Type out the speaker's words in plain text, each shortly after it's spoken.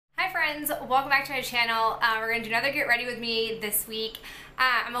friends, welcome back to my channel. We're gonna do another get ready with me this week.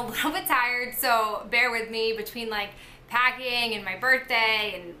 I'm a little bit tired, so bear with me between like packing and my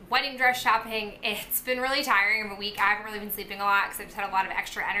birthday and wedding dress shopping. It's been really tiring of a week. I haven't really been sleeping a lot because I just had a lot of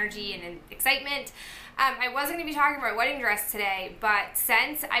extra energy and excitement. I wasn't gonna be talking about my wedding dress today, but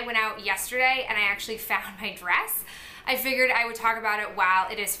since I went out yesterday and I actually found my dress, I figured I would talk about it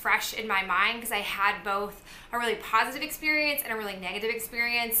while it is fresh in my mind, because I had both a really positive experience and a really negative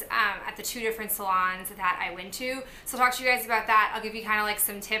experience at the two different salons that I went to. So I'll talk to you guys about that. I'll give you kind of like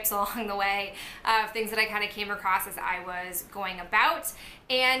some tips along the way of things that I kind of came across as I was going about.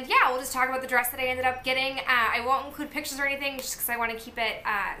 And yeah, we'll just talk about the dress that I ended up getting. I won't include pictures or anything just because I want to keep it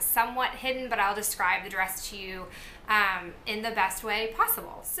somewhat hidden, but I'll describe the dress to you in the best way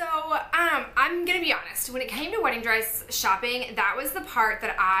possible. So I'm gonna be honest, when it came to wedding dress shopping, that was the part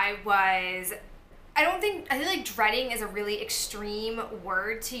that I feel like dreading is a really extreme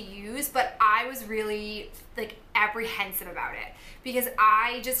word to use, but I was really like apprehensive about it because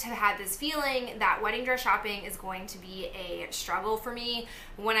I just have had this feeling that wedding dress shopping is going to be a struggle for me.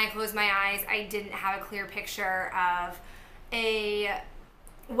 When I closed my eyes, I didn't have a clear picture of a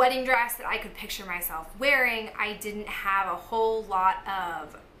wedding dress that I could picture myself wearing. I didn't have a whole lot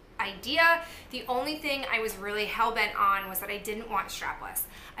of idea. The only thing I was really hell-bent on was that I didn't want strapless.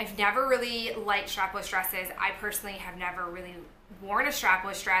 I've never really liked strapless dresses. I personally have never really worn a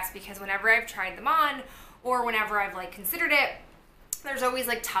strapless dress because whenever I've tried them on or whenever I've like considered it, there's always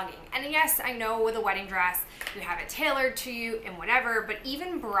like tugging. And yes, I know with a wedding dress, you have it tailored to you and whatever, but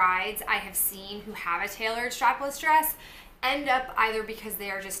even brides I have seen who have a tailored strapless dress end up either because they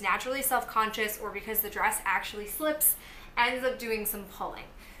are just naturally self-conscious or because the dress actually slips, ends up doing some pulling.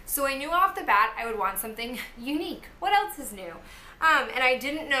 So I knew off the bat I would want something unique. What else is new? And I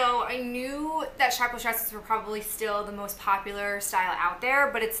didn't know, I knew that strapless dresses were probably still the most popular style out there,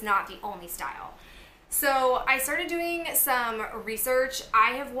 but it's not the only style. So I started doing some research.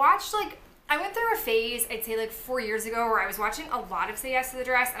 I have watched I went through a phase, I'd say like 4 years ago, where I was watching a lot of Say Yes to the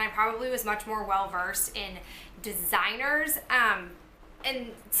Dress, and I probably was much more well-versed in designers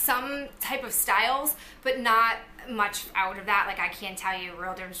and some type of styles, but not much out of that. Like I can't tell you a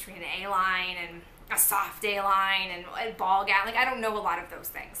real difference between an A-line and a soft A-line and a ball gown. Like I don't know a lot of those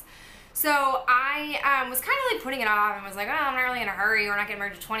things. So I was kind of like putting it off and was like, oh, I'm not really in a hurry. We're not getting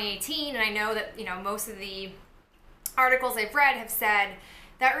married to 2018. And I know that, you know, most of the articles I've read have said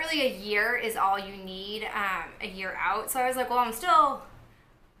that really a year is all you need, a year out. So I was like, well, I'm still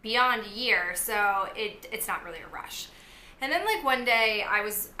beyond a year, so it's not really a rush. And then like one day I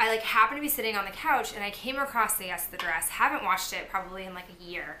like happened to be sitting on the couch and I came across Say Yes to the Dress, haven't watched it probably in like a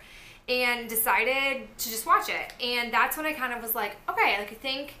year, and decided to just watch it. And that's when I kind of was like, okay, like I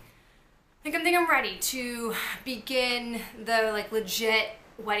think I'm ready to begin the like legit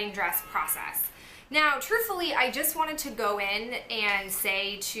wedding dress process. Now, truthfully, I just wanted to go in and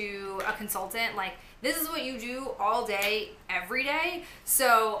say to a consultant, like, this is what you do all day, every day.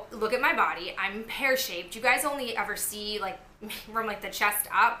 So look at my body. I'm pear-shaped. You guys only ever see like from like the chest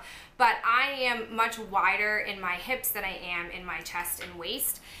up, but I am much wider in my hips than I am in my chest and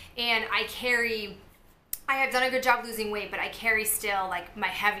waist. And I have done a good job losing weight, but I carry still like my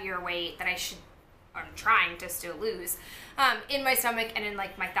heavier weight that I'm trying to still lose in my stomach and in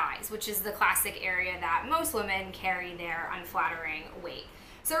like my thighs, which is the classic area that most women carry their unflattering weight.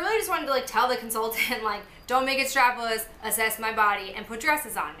 So I really just wanted to like tell the consultant, like, don't make it strapless, assess my body, and put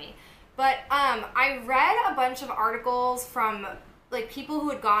dresses on me. But I read a bunch of articles from like people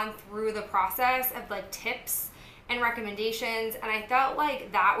who had gone through the process of like tips and recommendations, and I felt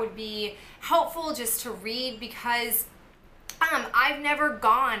like that would be helpful just to read because I've never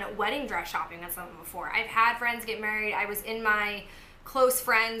gone wedding dress shopping with someone before. I've had friends get married. I was in my close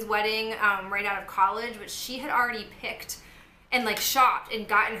friend's wedding right out of college, but she had already picked and like shopped and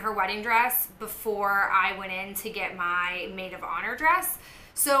gotten her wedding dress before I went in to get my maid of honor dress.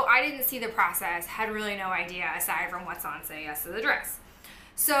 So I didn't see the process, had really no idea aside from what's on Say Yes to the Dress.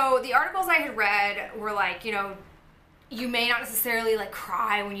 So the articles I had read were like, you know, you may not necessarily like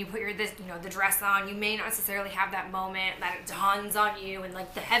cry when you put the dress on. You may not necessarily have that moment that it dawns on you and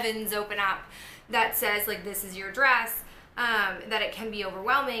like the heavens open up that says like this is your dress. That it can be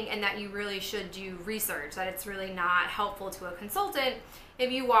overwhelming and that you really should do research, that it's really not helpful to a consultant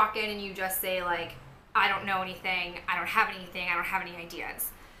if you walk in and you just say like, I don't know anything, I don't have anything, I don't have any ideas.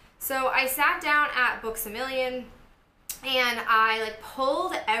 So I sat down at Books A Million and I like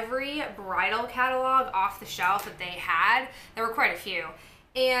pulled every bridal catalog off the shelf that they had. There were quite a few.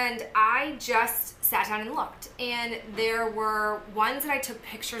 And I just sat down and looked. And there were ones that I took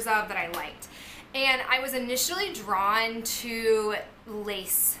pictures of that I liked. And I was initially drawn to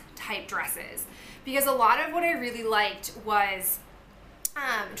lace type dresses because a lot of what I really liked was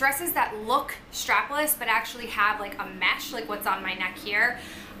dresses that look strapless but actually have like a mesh, like what's on my neck here,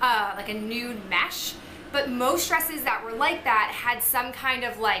 like a nude mesh. But most dresses that were like that had some kind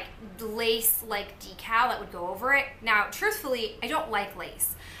of like lace like decal that would go over it. Now, truthfully, I don't like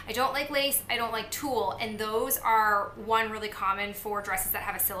lace. I don't like lace, I don't like tulle, and those are, one, really common for dresses that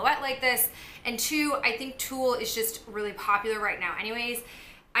have a silhouette like this, and two, I think tulle is just really popular right now anyways.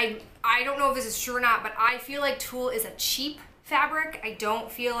 I don't know if this is true or not, but I feel like tulle is a cheap fabric. I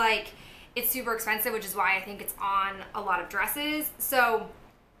don't feel like it's super expensive, which is why I think it's on a lot of dresses. So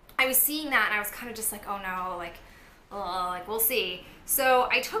I was seeing that and I was kind of just like, oh no, like we'll see. So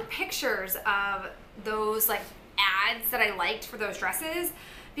I took pictures of those like ads that I liked for those dresses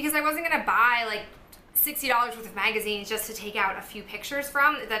because I wasn't gonna buy like $60 worth of magazines just to take out a few pictures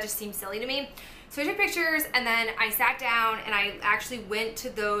from. That just seemed silly to me. So I took pictures and then I sat down and I actually went to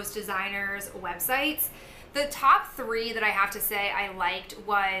those designers' websites. The top three that I have to say I liked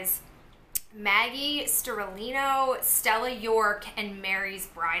was Maggie Sterolino, Stella York, and Mary's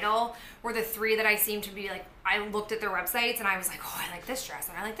Bridal were the three that I seemed to be like, I looked at their websites and I was like, oh, I like this dress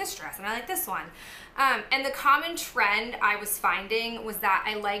and I like this dress and I like this one. And the common trend I was finding was that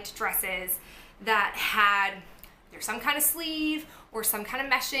I liked dresses that had either some kind of sleeve or some kind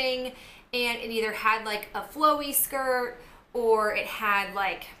of meshing, and it either had like a flowy skirt or it had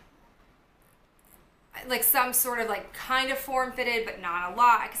like some sort of like kind of form-fitted but not a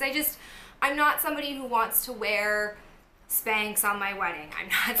lot, because I'm not somebody who wants to wear Spanx on my wedding. I'm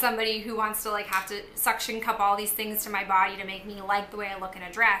not somebody who wants to like have to suction cup all these things to my body to make me like the way I look in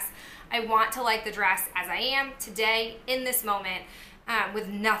a dress. I want to like the dress as I am today in this moment with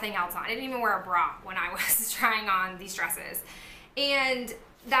nothing else on. I didn't even wear a bra when I was trying on these dresses. And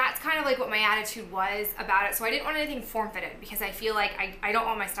that's kind of like what my attitude was about it. So I didn't want anything form-fitted because I feel like I don't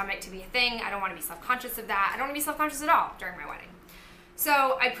want my stomach to be a thing. I don't want to be self-conscious of that. I don't want to be self-conscious at all during my wedding.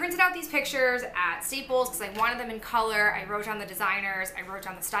 So I printed out these pictures at Staples because I wanted them in color. I wrote down the designers, I wrote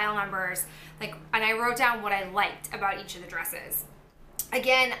down the style numbers, and I wrote down what I liked about each of the dresses.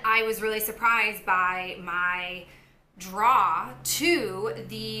 Again, I was really surprised by my draw to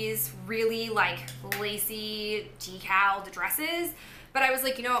these really like lacy decaled dresses, but I was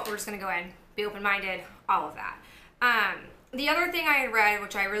like, you know what, we're just gonna go in, be open-minded, all of that. The other thing I had read,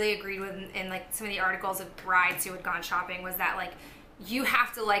 which I really agreed with in like some of the articles of brides who had gone shopping, was that like you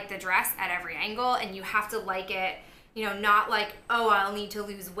have to like the dress at every angle, and you have to like it, you know, not like, oh, I'll need to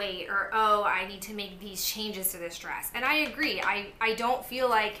lose weight, or oh, I need to make these changes to this dress. And I agree. I don't feel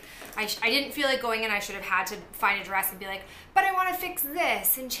like, I didn't feel like going in I should have had to find a dress and be like, but I want to fix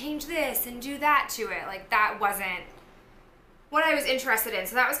this and change this and do that to it. Like that wasn't what I was interested in.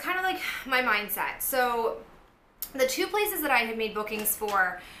 So that was kind of like my mindset. So the two places that I had made bookings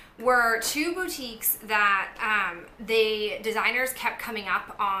for were two boutiques that designers kept coming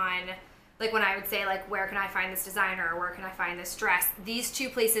up on, like when I would say like, where can I find this designer or where can I find this dress? These two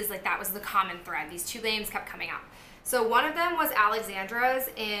places, like that was the common thread. These two names kept coming up. So one of them was Alexandra's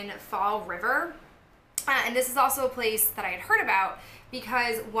in Fall River. And this is also a place that I had heard about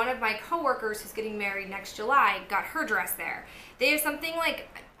because one of my coworkers who's getting married next July got her dress there. They have something like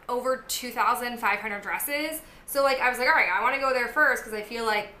over 2,500 dresses. So like I was like, all right, I want to go there first because I feel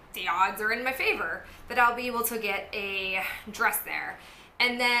like the odds are in my favor that I'll be able to get a dress there.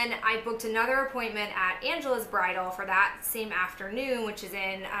 And then I booked another appointment at Angela's Bridal for that same afternoon, which is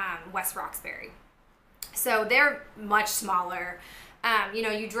in West Roxbury. So they're much smaller. You know,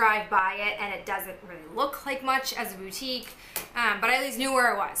 you drive by it and it doesn't really look like much as a boutique, but I at least knew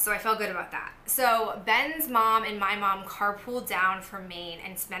where it was, so I felt good about that. So Ben's mom and my mom carpooled down from Maine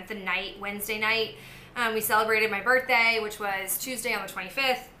and spent the night, Wednesday night. We celebrated my birthday, which was Tuesday on the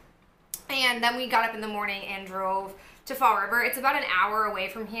 25th, and then we got up in the morning and drove to Fall River. It's about an hour away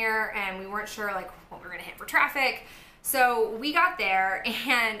from here, and we weren't sure like what we were gonna hit for traffic. So we got there,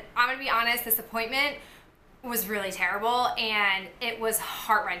 and I'm gonna be honest, this appointment was really terrible and it was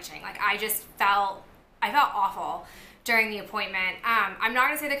heart-wrenching. Like I felt awful during the appointment. I'm not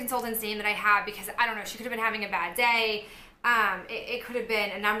gonna say the consultant's name that I had because I don't know, she could have been having a bad day. It could have been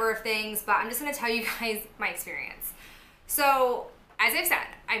a number of things, but I'm just gonna tell you guys my experience. So as I've said,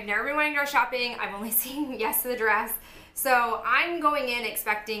 I've never been wedding dress shopping. I've only seen Yes to the Dress. So I'm going in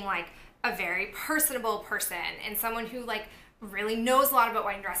expecting like a very personable person and someone who like really knows a lot about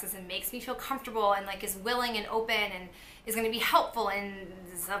wedding dresses and makes me feel comfortable and like is willing and open and is going to be helpful and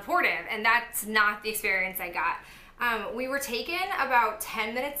supportive, and that's not the experience I got. We were taken about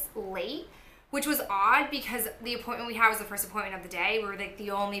 10 minutes late, which was odd because the appointment we had was the first appointment of the day. We were like the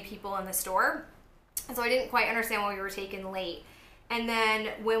only people in the store. so I didn't quite understand why we were taken late. And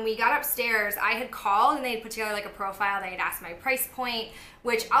then when we got upstairs, I had called and they had put together like a profile. They had asked my price point,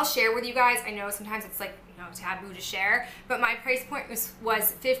 which I'll share with you guys. I know sometimes it's like, you know, taboo to share, but my price point was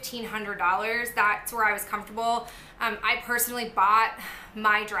 $1,500. That's where I was comfortable. I personally bought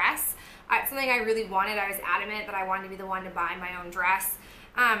my dress. It's something I really wanted. I was adamant that I wanted to be the one to buy my own dress.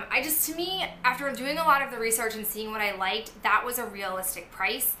 To me, after doing a lot of the research and seeing what I liked, that was a realistic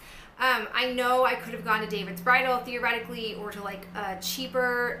price. I know I could have gone to David's Bridal theoretically, or to like a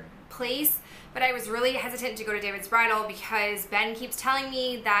cheaper place, but I was really hesitant to go to David's Bridal because Ben keeps telling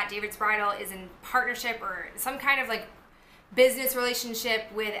me that David's Bridal is in partnership or some kind of like business relationship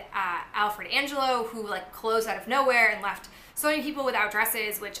with Alfred Angelo, who like closed out of nowhere and left so many people without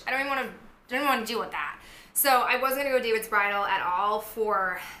dresses, which I don't even want to deal with that. So I wasn't gonna go to David's Bridal at all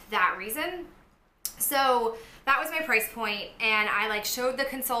for that reason. So that was my price point, and I like showed the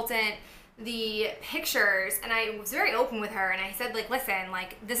consultant the pictures, and I was very open with her, and I said like, listen,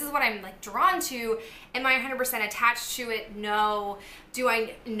 like this is what I'm like drawn to. Am I 100% attached to it? No. Do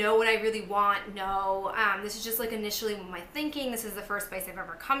I know what I really want? No. This is just like initially my thinking. This is the first place I've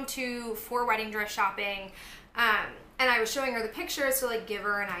ever come to for wedding dress shopping. And I was showing her the pictures to like give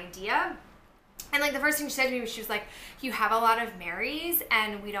her an idea. And like the first thing she said to me was, she was like, you have a lot of Marys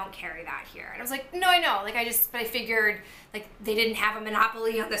and we don't carry that here. And I was like, no, I know. Like but I figured like they didn't have a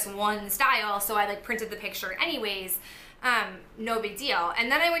monopoly on this one style. So I like printed the picture anyways. No big deal. And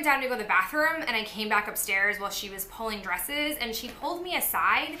then I went down to go to the bathroom and I came back upstairs while she was pulling dresses, and she pulled me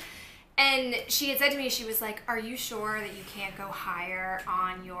aside and she had said to me, she was like, are you sure that you can't go higher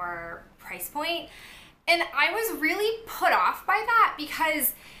on your price point? And I was really put off by that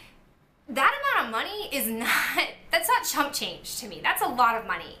because that amount of money is that's not chump change to me. That's a lot of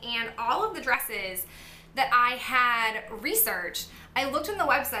money. And all of the dresses that I had researched, I looked on the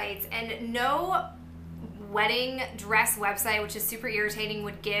websites, and no wedding dress website, which is super irritating,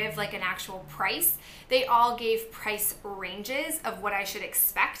 would give like an actual price. They all gave price ranges of what I should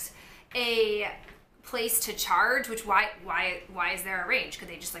expect a place to charge, which why is there a range? Could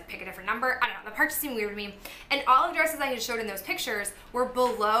they just like pick a different number? I don't know. The part just seemed weird to me. And all of the dresses I had showed in those pictures were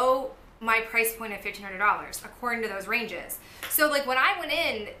below my price point of $1,500 according to those ranges. So like when I went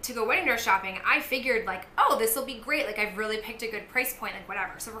in to go wedding dress shopping, I figured like, oh, this will be great. Like I've really picked a good price point, like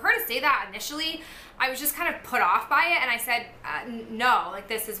whatever. So for her to say that initially, I was just kind of put off by it, and I said, no, like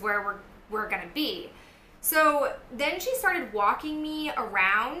this is where we're gonna be. So then she started walking me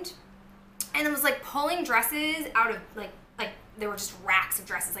around and it was like pulling dresses out of like there were just racks of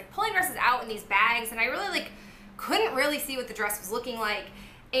dresses, like pulling dresses out in these bags, and I really like couldn't really see what the dress was looking like.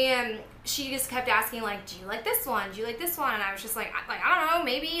 And she just kept asking like, do you like this one? Do you like this one? And I was just like I don't know,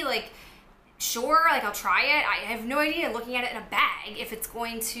 maybe, like, sure, like I'll try it. I have no idea, looking at it in a bag, if it's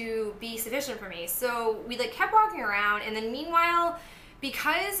going to be sufficient for me. So we like kept walking around, and then meanwhile,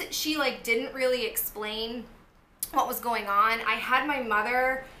 because she like didn't really explain what was going on, I had my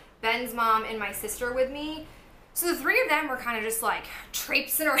mother, Ben's mom, and my sister with me. So the three of them were kind of just like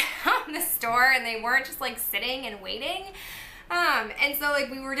traipsing around the store, and they weren't just like sitting and waiting. And so like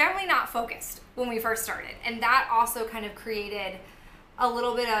we were definitely not focused when we first started, and that also kind of created a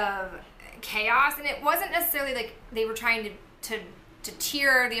little bit of chaos. And it wasn't necessarily like they were trying to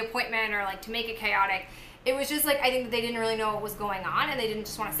tier the appointment or like to make it chaotic. It was just like I think that they didn't really know what was going on, and they didn't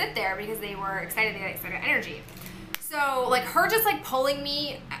just want to sit there because they were excited. They had excited energy. So like her just like pulling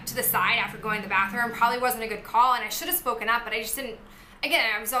me to the side after going to the bathroom probably wasn't a good call, and I should have spoken up, but I just didn't. Again,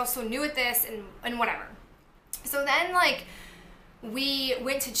 I was also new at this and whatever. So then like we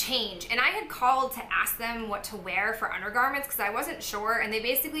went to change, and I had called to ask them what to wear for undergarments because I wasn't sure, and they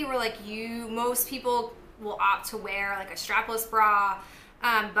basically were like, most people will opt to wear like a strapless bra,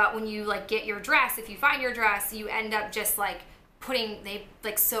 but when you like get your dress, if you find your dress, you end up just like they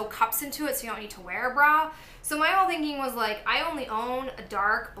like sew cups into it so you don't need to wear a bra. So my whole thinking was like, I only own a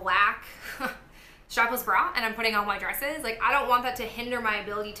dark black strapless bra, and I'm putting on my dresses. Like I don't want that to hinder my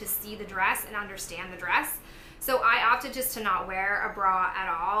ability to see the dress and understand the dress. So I opted just to not wear a bra at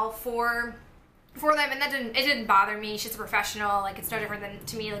all for them, and it didn't bother me. She's a professional. Like it's no different than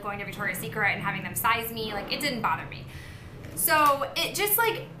to me like going to Victoria's Secret and having them size me. Like it didn't bother me. So it just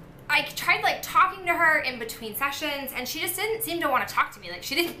like I tried like talking to her in between sessions, and she just didn't seem to want to talk to me. Like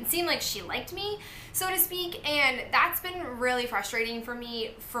she didn't seem like she liked me, so to speak. And that's been really frustrating for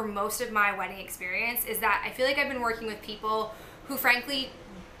me for most of my wedding experience, is that I feel like I've been working with people who frankly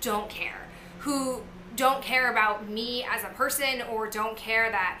don't care, who don't care about me as a person, or don't care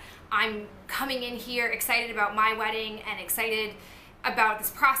that I'm coming in here excited about my wedding and excited about this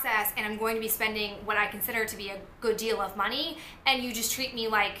process, and I'm going to be spending what I consider to be a good deal of money, and you just treat me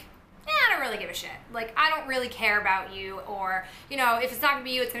like I don't really give a shit. Like, I don't really care about you, or, you know, if it's not gonna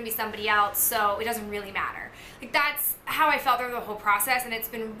be you, it's gonna be somebody else, so it doesn't really matter. Like, that's how I felt through the whole process, and it's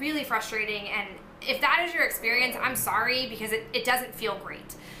been really frustrating, and if that is your experience, I'm sorry, because it doesn't feel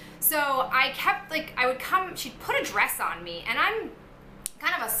great. So I kept, like, I would come, she'd put a dress on me, and I'm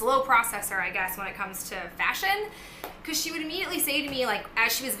kind of a slow processor, I guess, when it comes to fashion, because she would immediately say to me, like,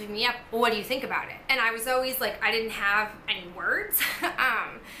 as she was picking me up, well, what do you think about it? And I was always like, I didn't have any words.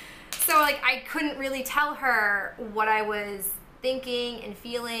 So, like, I couldn't really tell her what I was thinking and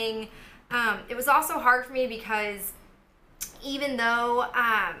feeling. It was also hard for me because even though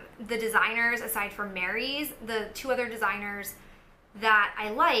the designers, aside from Mary's, the two other designers that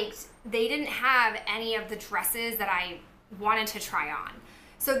I liked, they didn't have any of the dresses that I wanted to try on.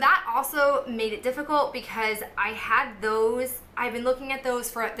 So that also made it difficult because I had those, I've been looking at those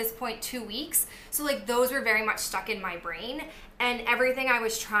for at this point 2 weeks. So like those were very much stuck in my brain, and everything I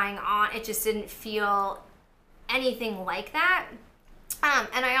was trying on, it just didn't feel anything like that.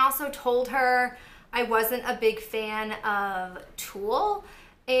 And I also told her I wasn't a big fan of tulle,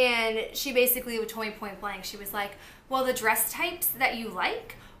 and she basically told me point blank, she was like, well, the dress types that you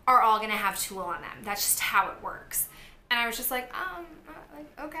like are all gonna have tulle on them. That's just how it works. And I was just like,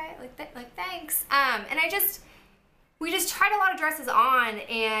 okay, like thanks. And we just tried a lot of dresses on,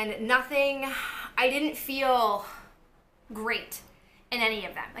 and nothing, I didn't feel great in any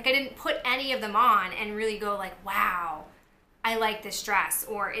of them. Like, I didn't put any of them on and really go like, wow, I like this dress,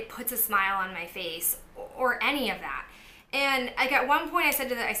 or it puts a smile on my face, or any of that. And like at one point I said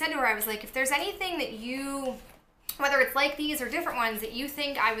to her, I was like, if there's anything that you, whether it's like these or different ones, that you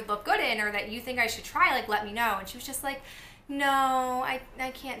think I would look good in, or that you think I should try, like, let me know. And she was just like, no, I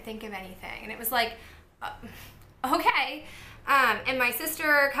can't think of anything. And it was like, okay. And my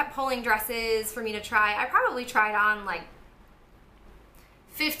sister kept pulling dresses for me to try. I probably tried on like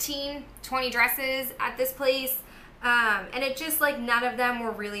 15, 20 dresses at this place. And it just, like, none of them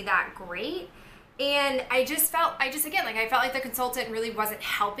were really that great. And I felt like the consultant really wasn't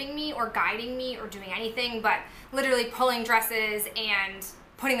helping me or guiding me or doing anything but literally pulling dresses and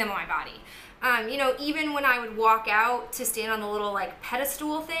putting them on my body. You know, even when I would walk out to stand on the little, like,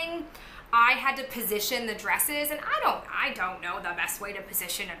 pedestal thing, I had to position the dresses, and I don't know the best way to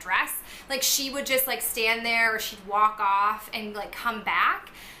position a dress. Like, she would just, like, stand there, or she'd walk off and, like, come back.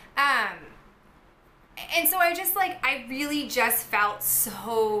 And so I really just felt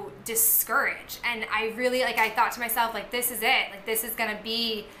so discouraged, and I really, like, I thought to myself, like, this is it, like, this is gonna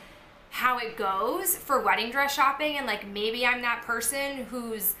be how it goes for wedding dress shopping, and like maybe I'm that person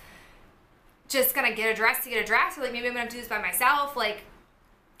who's just gonna get a dress to get a dress, or like maybe I'm gonna do this by myself. Like,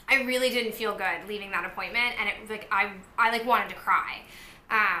 I really didn't feel good leaving that appointment, and it, like, I like wanted to cry.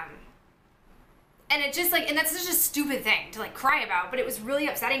 And it just, like, and that's such a stupid thing to, like, cry about, but it was really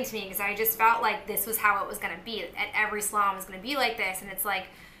upsetting to me because I just felt like this was how it was going to be. At every salon was going to be like this, and it's like,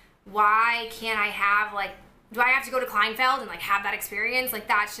 why can't I have, like, do I have to go to Kleinfeld and, like, have that experience? Like,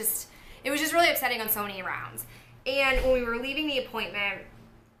 that's just, it was just really upsetting on so many rounds. And when we were leaving the appointment,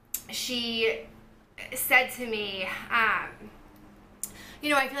 she said to me, you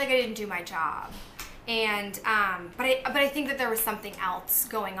know, I feel like I didn't do my job. And, but I think that there was something else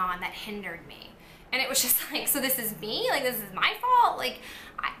going on that hindered me. And it was just like, so this is me? Like, this is my fault? Like,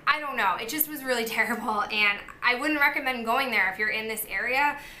 I don't know. It just was really terrible, and I wouldn't recommend going there if you're in this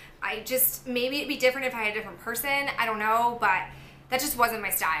area. Maybe it'd be different if I had a different person. I don't know, but that just wasn't my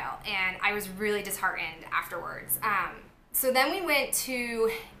style, and I was really disheartened afterwards. So then we went to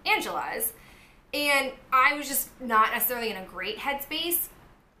Angela's, and I was just not necessarily in a great headspace.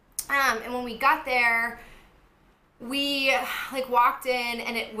 And when we got there, we like walked in,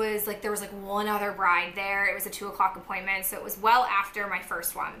 and it was like there was like one other bride there. It was a 2 o'clock appointment, so it was well after my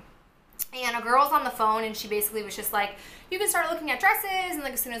first one. And a girl's on the phone, and she basically was just like, you can start looking at dresses, and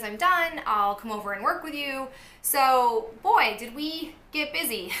like as soon as I'm done, I'll come over and work with you. So boy, did we get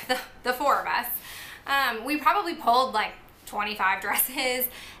busy, the four of us. We probably pulled like 25 dresses,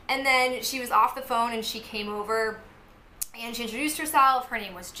 and then she was off the phone, and she came over and she introduced herself. Her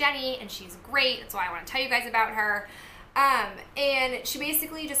name was Jenny, and she's great. That's why I want to tell you guys about her. And she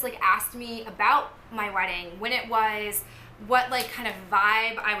basically just like asked me about my wedding, when it was, what like kind of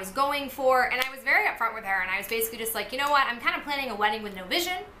vibe I was going for, and I was very upfront with her, and I was basically just like, you know what, I'm kind of planning a wedding with no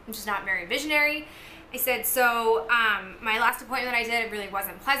vision. I'm just not very visionary. I said, so my last appointment I did, it really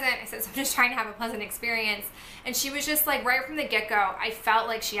wasn't pleasant. I said, so I'm just trying to have a pleasant experience. And she was just like, right from the get-go, I felt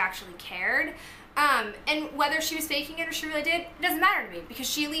like she actually cared. And whether she was faking it or she really did, it doesn't matter to me, because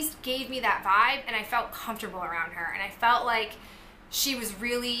she at least gave me that vibe, and I felt comfortable around her, and I felt like She was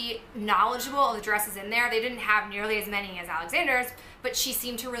really knowledgeable of the dresses in there. They didn't have nearly as many as Alexander's, but she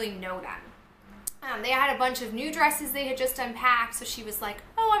seemed to really know them. They had a bunch of new dresses they had just unpacked, so she was like,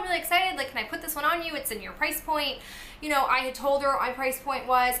 oh, I'm really excited, like, can I put this one on you? It's in your price point. You know, I had told her what my price point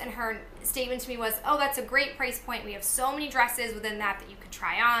was, and her statement to me was, oh, that's a great price point. We have so many dresses within that you could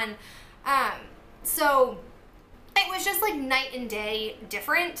try on. So it was just like night and day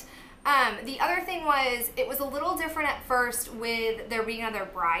different. The other thing was, it was a little different at first with there being another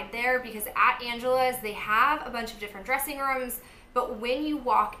bride there, because at Angela's, they have a bunch of different dressing rooms, but when you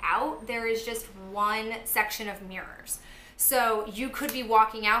walk out, there is just one section of mirrors. So you could be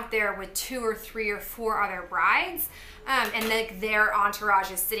walking out there with 2 or 3 or 4 other brides, and like their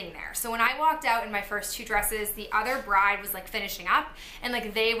entourage is sitting there. So when I walked out in my first 2 dresses, the other bride was like finishing up, and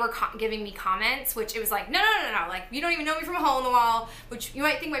like they were giving me comments, which it was like, no, like you don't even know me from a hole in the wall, which you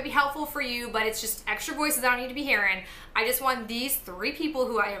might think might be helpful for you, but it's just extra voices I don't need to be hearing. I just want these 3 people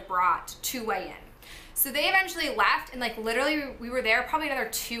who I have brought to weigh in. So they eventually left, and like literally we were there probably another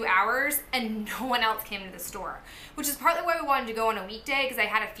 2 hours and no one else came to the store, which is partly why we wanted to go on a weekday, because I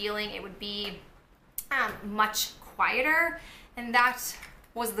had a feeling it would be much quieter, and that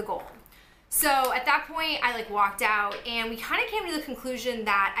was the goal. So at that point I like walked out, and we kind of came to the conclusion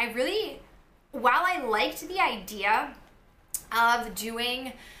that I really, while I liked the idea of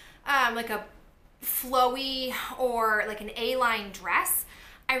doing like a flowy or like an A-line dress,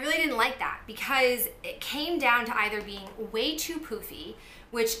 I really didn't like that, because it came down to either being way too poofy,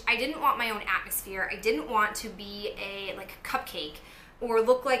 which I didn't want my own atmosphere. I didn't want to be a like cupcake or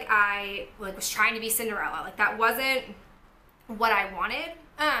look like I like was trying to be Cinderella. Like that wasn't what I wanted.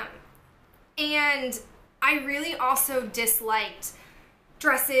 And I really also disliked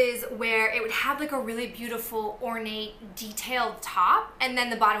dresses where it would have like a really beautiful, ornate, detailed top, and then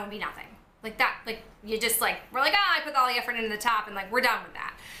the bottom would be nothing. Like that, like you just like, we're like, I put all the effort into the top and like we're done with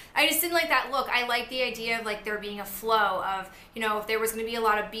that. I just didn't like that look. I like the idea of like there being a flow of, you know, if there was going to be a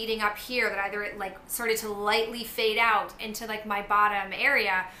lot of beading up here, that either it like started to lightly fade out into like my bottom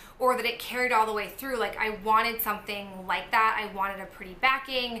area, or that it carried all the way through. Like I wanted something like that. I wanted a pretty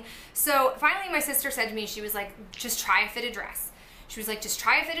backing. So finally my sister said to me, she was like, just try a fitted dress. She was like, just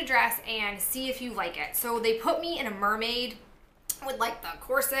try a fitted dress and see if you like it. So they put me in a mermaid with like the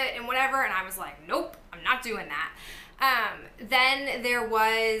corset and whatever, and I was like, nope, I'm not doing that. Then there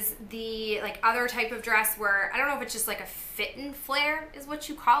was the like other type of dress where I don't know if it's just like a fit and flare is what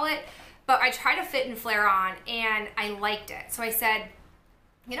you call it, but I tried a fit and flare on and I liked it. So I said,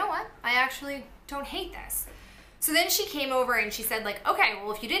 you know what, I actually don't hate this. So then she came over and she said like, okay,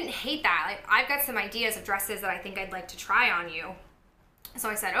 well if you didn't hate that, like I've got some ideas of dresses that I think I'd like to try on you. So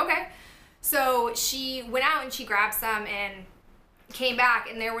I said, okay. So she went out and she grabbed some and came back,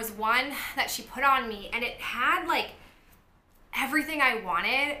 and there was one that she put on me, and it had like everything I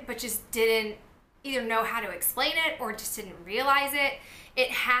wanted, but just didn't either know how to explain it or just didn't realize it. It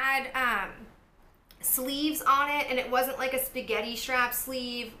had sleeves on it, and it wasn't like a spaghetti strap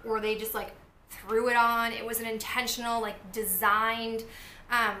sleeve or they just like threw it on. It was an intentional like designed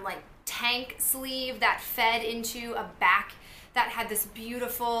like tank sleeve that fed into a back that had this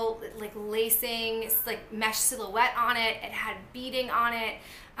beautiful like lacing like mesh silhouette on it. It had beading on it.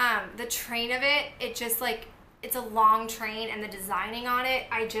 The train of it, it just like, it's a long train, and the designing on it,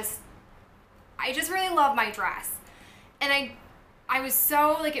 I just really love my dress. And I was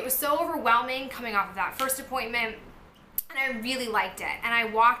so like, it was so overwhelming coming off of that first appointment, and I really liked it. And I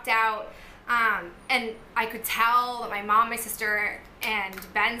walked out and I could tell that my mom, my sister, and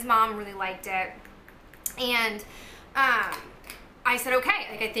Ben's mom really liked it. And I said, okay,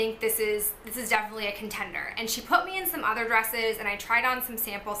 like I think this is definitely a contender. And she put me in some other dresses, and I tried on some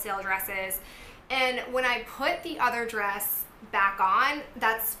sample sale dresses. And when I put the other dress back on,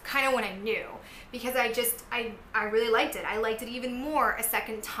 that's kind of when I knew, because I really liked it. I liked it even more a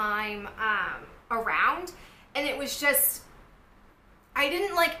second time around. And it was just, I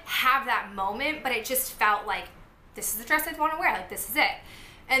didn't like have that moment, but it just felt like this is the dress I want to wear. Like this is it.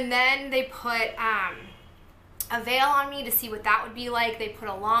 And then they put a veil on me to see what that would be like. They put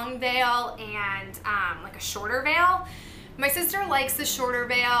a long veil and like a shorter veil. My sister likes the shorter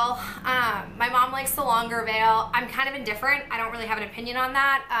veil. My mom likes the longer veil. I'm kind of indifferent. I don't really have an opinion on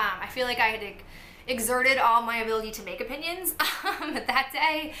that. I feel like I had exerted all my ability to make opinions that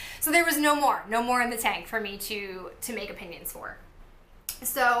day. So there was no more in the tank for me to make opinions for.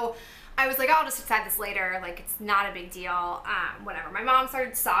 So I was like, I'll just decide this later. Like, it's not a big deal. Whatever. My mom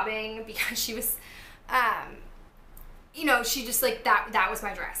started sobbing because she was, you know, she just like, that was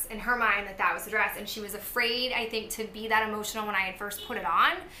my dress. In her mind, that was the dress. And she was afraid, I think, to be that emotional when I had first put it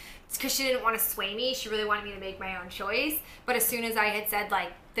on. It's because she didn't want to sway me. She really wanted me to make my own choice. But as soon as I had said,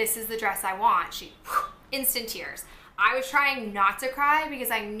 like, this is the dress I want, she, instant tears. I was trying not to cry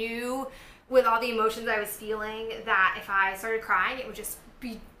because I knew with all the emotions I was feeling that if I started crying, it would just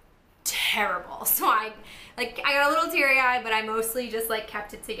be terrible. So I got a little teary-eyed, but I mostly just like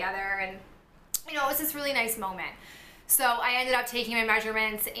kept it together, and you know, it was this really nice moment. So I ended up taking my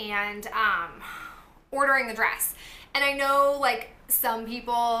measurements and ordering the dress. And I know like some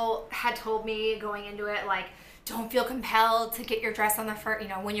people had told me going into it, like, don't feel compelled to get your dress on the first, you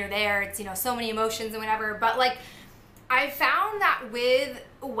know, when you're there, it's, you know, so many emotions and whatever. But like, I found that with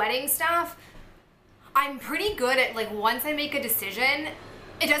wedding stuff, I'm pretty good at, like, once I make a decision,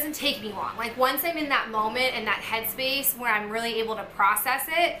 it doesn't take me long. Like, once I'm in that moment and that headspace where I'm really able to process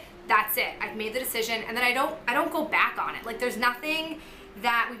it, that's it. I've made the decision, and then I don't go back on it. Like, there's nothing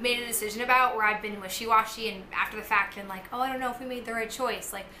that we've made a decision about where I've been wishy-washy and after the fact been like, oh, I don't know if we made the right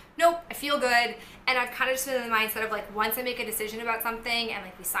choice. Like, nope, I feel good. And I've kind of just been in the mindset of like, once I make a decision about something and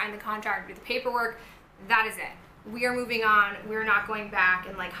like we sign the contract, do the paperwork, that is it. We are moving on. We're not going back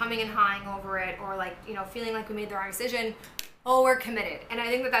and like humming and hawing over it, or like, you know, feeling like we made the wrong decision. Oh, we're committed. And I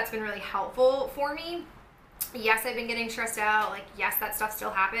think that that's been really helpful for me. Yes, I've been getting stressed out. Like, yes, that stuff still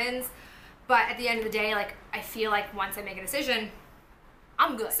happens. But at the end of the day, like, I feel like once I make a decision,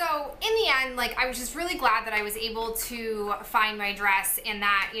 I'm good. So in the end, like, I was just really glad that I was able to find my dress, and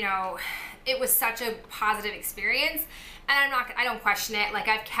that, you know, it was such a positive experience. And I don't question it. Like,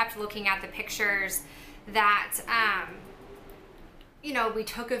 I've kept looking at the pictures that, you know, we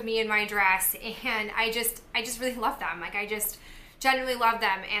took of me in my dress, and I just really love them. Like, I just genuinely love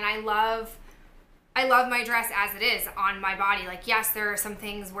them, and I love my dress as it is on my body. Like, yes, there are some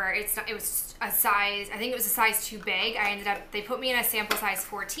things where it was a size, I think it was a size too big. They put me in a sample size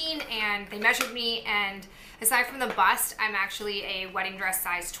 14, and they measured me, and aside from the bust, I'm actually a wedding dress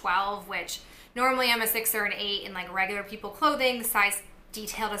size 12, which normally I'm a 6 or an 8 in like regular people clothing. The size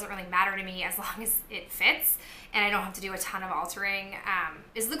detail doesn't really matter to me as long as it fits and I don't have to do a ton of altering,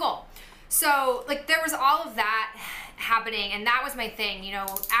 is the goal. So like, there was all of that happening, and that was my thing, you know,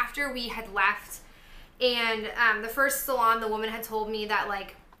 after we had left. And the first salon, the woman had told me that,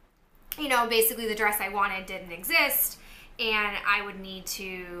 like, you know, basically the dress I wanted didn't exist, and I would need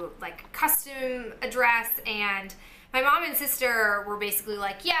to like custom a dress. And my mom and sister were basically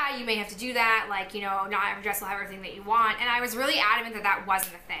like, yeah, you may have to do that. Like, you know, not every dress will have everything that you want. And I was really adamant that that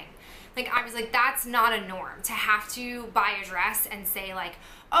wasn't a thing. Like, I was like, that's not a norm to have to buy a dress and say like,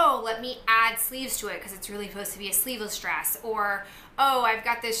 oh, let me add sleeves to it because it's really supposed to be a sleeveless dress. Or, oh, I've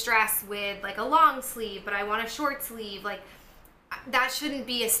got this dress with like a long sleeve, but I want a short sleeve. Like, that shouldn't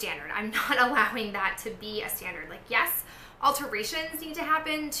be a standard. I'm not allowing that to be a standard. Like, yes, alterations need to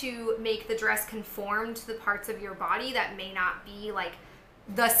happen to make the dress conform to the parts of your body that may not be like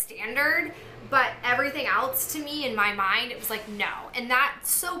the standard, but everything else to me in my mind, it was like, no. And that's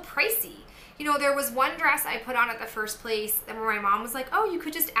so pricey. You know, there was one dress I put on at the first place where my mom was like, oh, you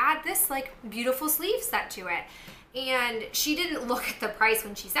could just add this like beautiful sleeve set to it. And she didn't look at the price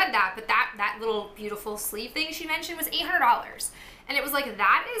when she said that, but that little beautiful sleeve thing she mentioned was $800. And it was like,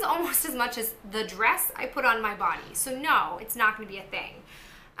 that is almost as much as the dress I put on my body. So no, it's not going to be a thing.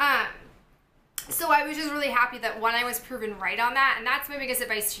 So I was just really happy that, one, I was proven right on that. And that's my biggest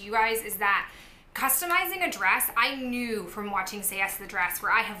advice to you guys, is that customizing a dress, I knew from watching Say Yes to the Dress,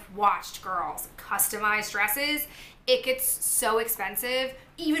 where I have watched girls customize dresses, it gets so expensive,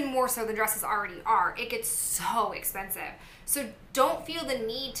 even more so than dresses already are. It gets so expensive. So don't feel the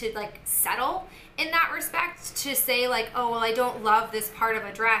need to like settle in that respect to say like, oh, well, I don't love this part of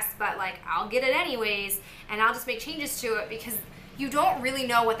a dress, but like, I'll get it anyways, and I'll just make changes to it, because you don't really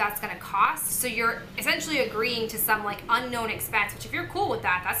know what that's gonna cost. So you're essentially agreeing to some like unknown expense, which if you're cool with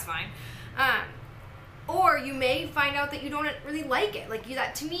that, that's fine. Or you may find out that you don't really like it. Like,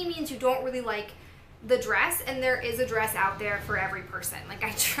 that to me means you don't really like the dress, and there is a dress out there for every person. Like,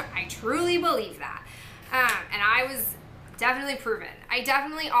 I truly believe that. And I was definitely proven. I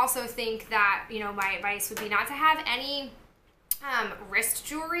definitely also think that, you know, my advice would be not to have any wrist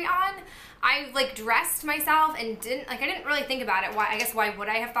jewelry on. I like dressed myself and I didn't really think about it. Why would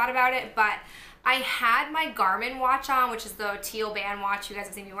I have thought about it? But I had my Garmin watch on, which is the teal band watch you guys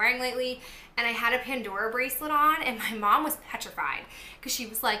have seen me wearing lately, and I had a Pandora bracelet on, and my mom was petrified because she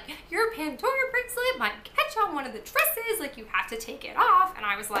was like, your Pandora bracelet might catch on one of the dresses, like you have to take it off. And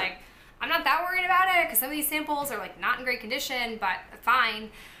I was like, I'm not that worried about it because some of these samples are like not in great condition, but fine.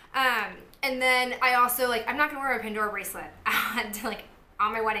 And then I also, like, I'm not gonna wear a Pandora bracelet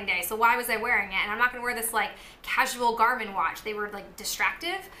on my wedding day, so why was I wearing it? And I'm not gonna wear this like casual Garmin watch. They were like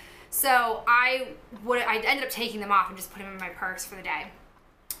distractive. So I ended up taking them off and just putting them in my purse for the day.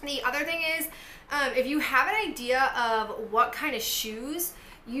 The other thing is, if you have an idea of what kind of shoes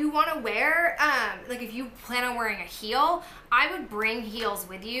you want to wear, like if you plan on wearing a heel, I would bring heels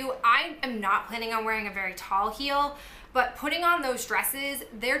with you. I am not planning on wearing a very tall heel, but putting on those dresses,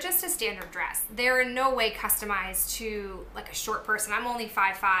 they're just a standard dress. They're in no way customized to like a short person. I'm only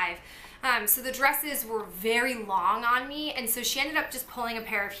 5'5". So the dresses were very long on me, and so she ended up just pulling a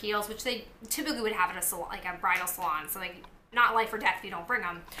pair of heels, which they typically would have at a salon, like a bridal salon, so like not life or death if you don't bring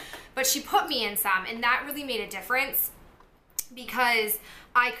them. But she put me in some, and that really made a difference because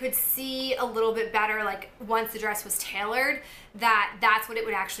I could see a little bit better, like once the dress was tailored, that's what it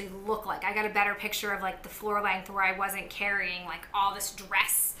would actually look like. I got a better picture of like the floor length where I wasn't carrying like all this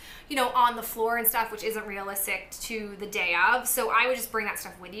dress, you know, on the floor and stuff, which isn't realistic to the day of. So I would just bring that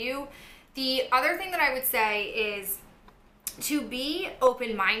stuff with you. The other thing that I would say is to be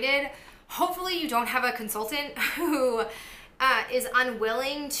open-minded. Hopefully you don't have a consultant who is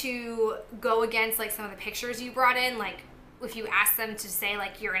unwilling to go against like some of the pictures you brought in. Like if you ask them to say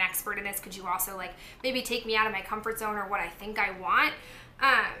like, you're an expert in this, could you also like maybe take me out of my comfort zone or what I think I want?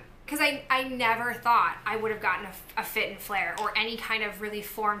 Because I never thought I would have gotten a fit and flare or any kind of really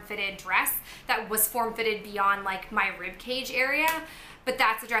form-fitted dress that was form-fitted beyond like my rib cage area. But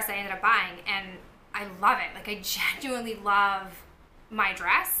that's the dress I ended up buying, and I love it. Like I genuinely love my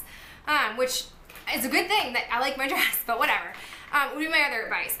dress, which is a good thing that I like my dress, but whatever. Would be my other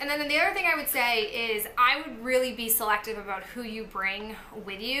advice. And then the other thing I would say is I would really be selective about who you bring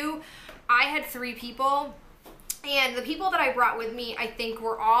with you. I had 3 people, and the people that I brought with me, I think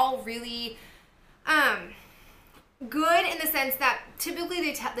were all really good in the sense that typically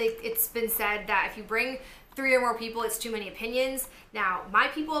it's been said that if you bring 3 or more people, it's too many opinions. Now, my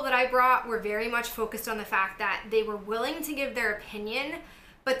people that I brought were very much focused on the fact that they were willing to give their opinion,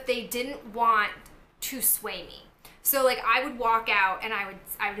 but they didn't want to sway me. So like I would walk out and I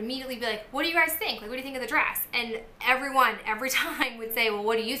would immediately be like, what do you guys think? Like, what do you think of the dress? And everyone, every time would say, well,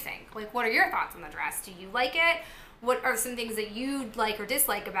 what do you think? Like, what are your thoughts on the dress? Do you like it? What are some things that you like or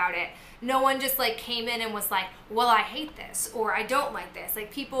dislike about it? No one just like came in and was like, well, I hate this or I don't like this.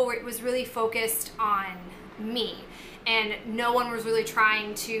 Like it was really focused on me, and no one was really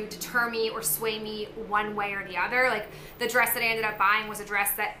trying to deter me or sway me one way or the other. Like the dress that I ended up buying was a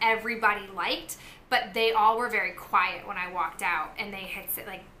dress that everybody liked, but they all were very quiet when I walked out, and they had said,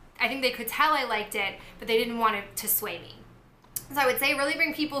 like, I think they could tell I liked it, but they didn't want it to sway me. So I would say really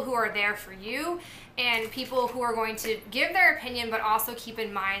bring people who are there for you and people who are going to give their opinion, but also keep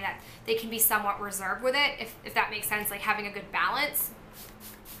in mind that they can be somewhat reserved with it, if that makes sense, like having a good balance.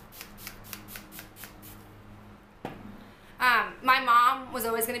 My mom was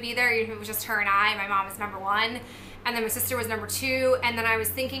always going to be there, even if it was just her and I. My mom was number 1, and then my sister was number 2, and then I was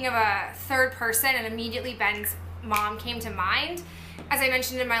thinking of a third person, and immediately Ben's mom came to mind. As I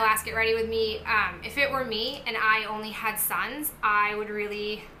mentioned in my last Get Ready With Me, if it were me and I only had sons, I would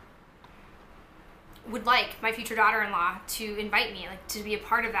like my future daughter-in-law to invite me, like to be a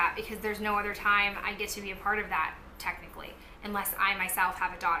part of that, because there's no other time I get to be a part of that technically, unless I myself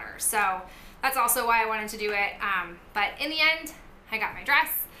have a daughter. So that's also why I wanted to do it. But in the end, I got my dress,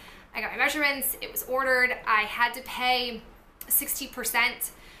 I got my measurements, it was ordered. I had to pay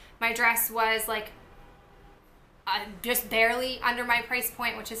 60%. My dress was like just barely under my price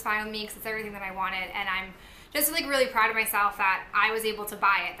point, which is fine with me because it's everything that I wanted, and I'm just like really proud of myself that I was able to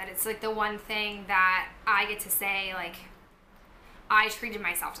buy it, that it's like the one thing that I get to say like I treated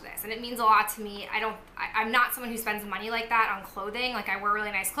myself to this, and it means a lot to me. I'm not someone who spends money like that on clothing. Like I wear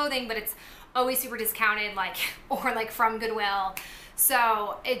really nice clothing, but it's always super discounted, like, or like from Goodwill.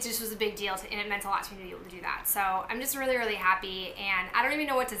 So it just was a big deal, and it meant a lot to me to be able to do that. So I'm just really, really happy, and I don't even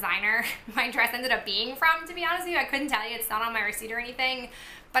know what designer my dress ended up being from, to be honest with you. I couldn't tell you. It's not on my receipt or anything,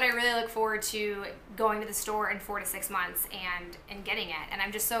 but I really look forward to going to the store in 4 to 6 months and getting it. And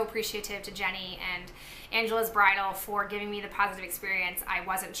I'm just so appreciative to Jenny and Angela's Bridal for giving me the positive experience I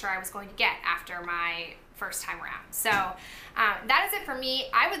wasn't sure I was going to get after my first time around. So that is it for me.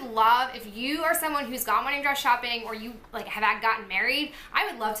 I would love, if you are someone who's gone wedding dress shopping, or you like have gotten married, I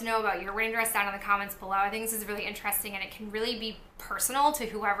would love to know about your wedding dress down in the comments below. I think this is really interesting, and it can really be personal to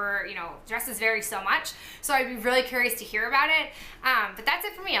whoever, you know, dresses vary so much. So I'd be really curious to hear about it. But that's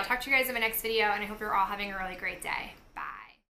it for me. I'll talk to you guys in my next video, and I hope you're all having a really great day.